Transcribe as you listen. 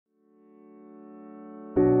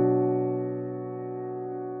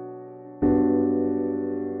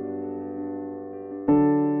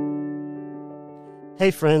Hey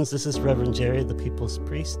friends, this is Reverend Jerry, the People's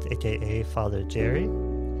Priest, aka Father Jerry,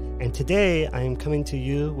 and today I am coming to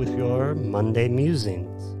you with your Monday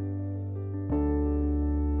Musings.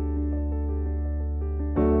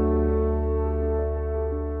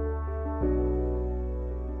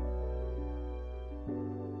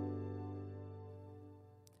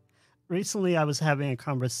 Recently, I was having a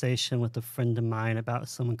conversation with a friend of mine about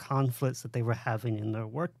some conflicts that they were having in their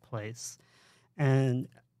workplace. And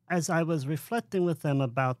as I was reflecting with them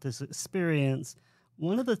about this experience,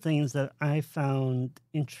 one of the things that I found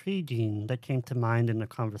intriguing that came to mind in the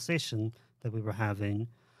conversation that we were having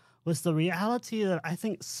was the reality that I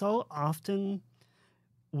think so often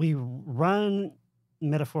we run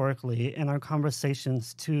metaphorically in our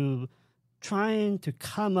conversations to trying to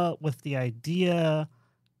come up with the idea,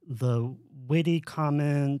 the witty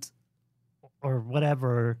comment, or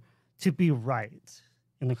whatever to be right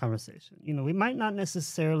in the conversation. You know, we might not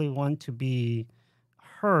necessarily want to be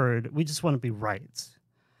heard. We just want to be right.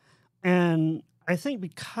 And I think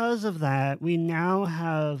because of that, we now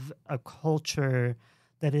have a culture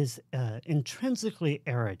that is intrinsically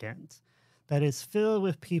arrogant, that is filled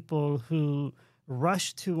with people who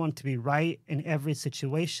rush to want to be right in every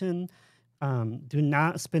situation, do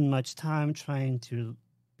not spend much time trying to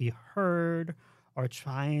be heard or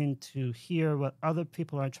trying to hear what other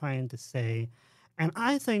people are trying to say. And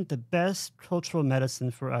I think the best cultural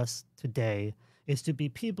medicine for us today is to be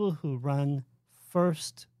people who run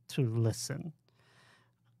first to listen.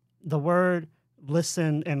 The word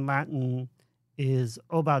listen in Latin is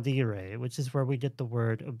obadire, which is where we get the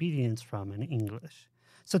word obedience from in English.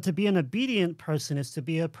 So to be an obedient person is to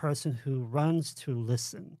be a person who runs to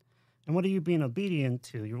listen. And what are you being obedient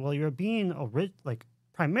to? You're being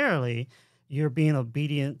primarily, you're being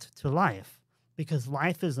obedient to life, because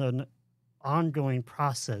life is an ongoing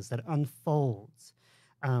process that unfolds.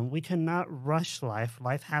 We cannot rush life.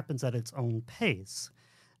 Life happens at its own pace.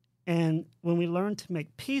 And when we learn to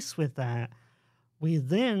make peace with that, we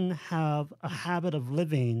then have a habit of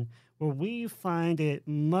living where we find it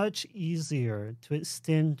much easier to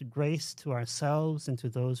extend grace to ourselves and to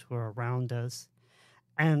those who are around us.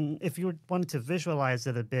 And if you wanted to visualize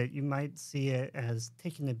it a bit, you might see it as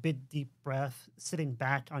taking a big, deep breath, sitting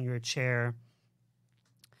back on your chair,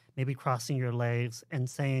 maybe crossing your legs and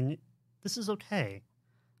saying, this is okay.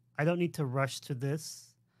 I don't need to rush to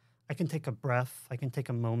this. I can take a breath. I can take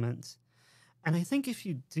a moment. And I think if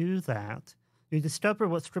you do that, you discover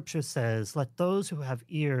what Scripture says, let those who have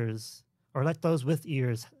ears, or let those with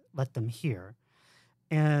ears, let them hear.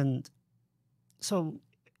 And so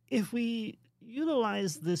if we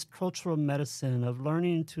utilize this cultural medicine of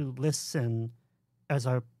learning to listen as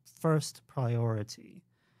our first priority,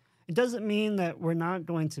 it doesn't mean that we're not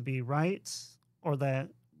going to be right or that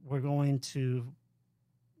we're going to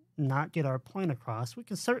not get our point across. We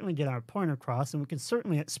can certainly get our point across, and we can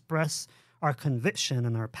certainly express our conviction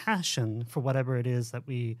and our passion for whatever it is that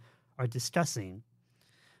we are discussing.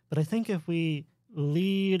 But I think if we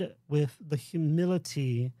lead with the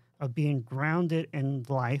humility of being grounded in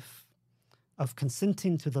life, of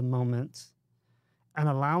consenting to the moment, and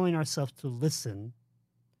allowing ourselves to listen,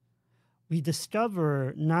 we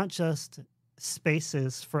discover not just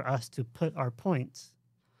spaces for us to put our points,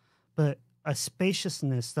 but a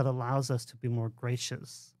spaciousness that allows us to be more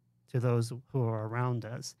gracious to those who are around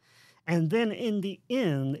us. And then in the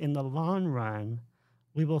end, in the long run,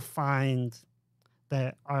 we will find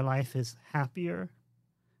that our life is happier,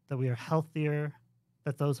 that we are healthier,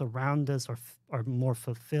 that those around us are more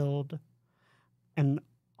fulfilled, and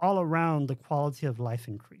all around the quality of life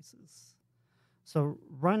increases. So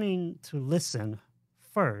running to listen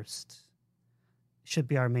first should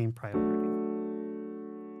be our main priority.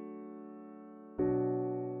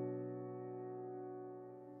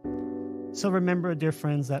 So remember, dear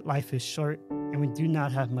friends, that life is short and we do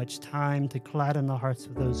not have much time to gladden the hearts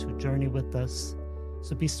of those who journey with us.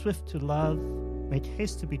 So be swift to love, make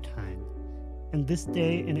haste to be kind. And this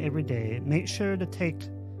day and every day, make sure to take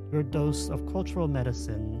your dose of cultural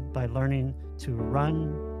medicine by learning to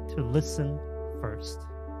run, to listen first.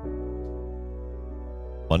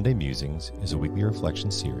 Monday Musings is a weekly reflection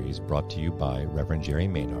series brought to you by Reverend Jerry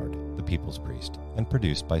Maynard, the People's Priest, and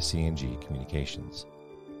produced by C&G Communications.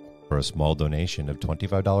 For a small donation of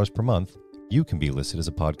 $25 per month, you can be listed as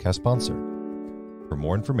a podcast sponsor. For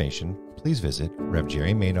more information, please visit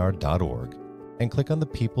revjerrymaynard.org and click on the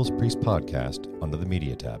People's Priest podcast under the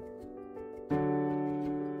Media tab.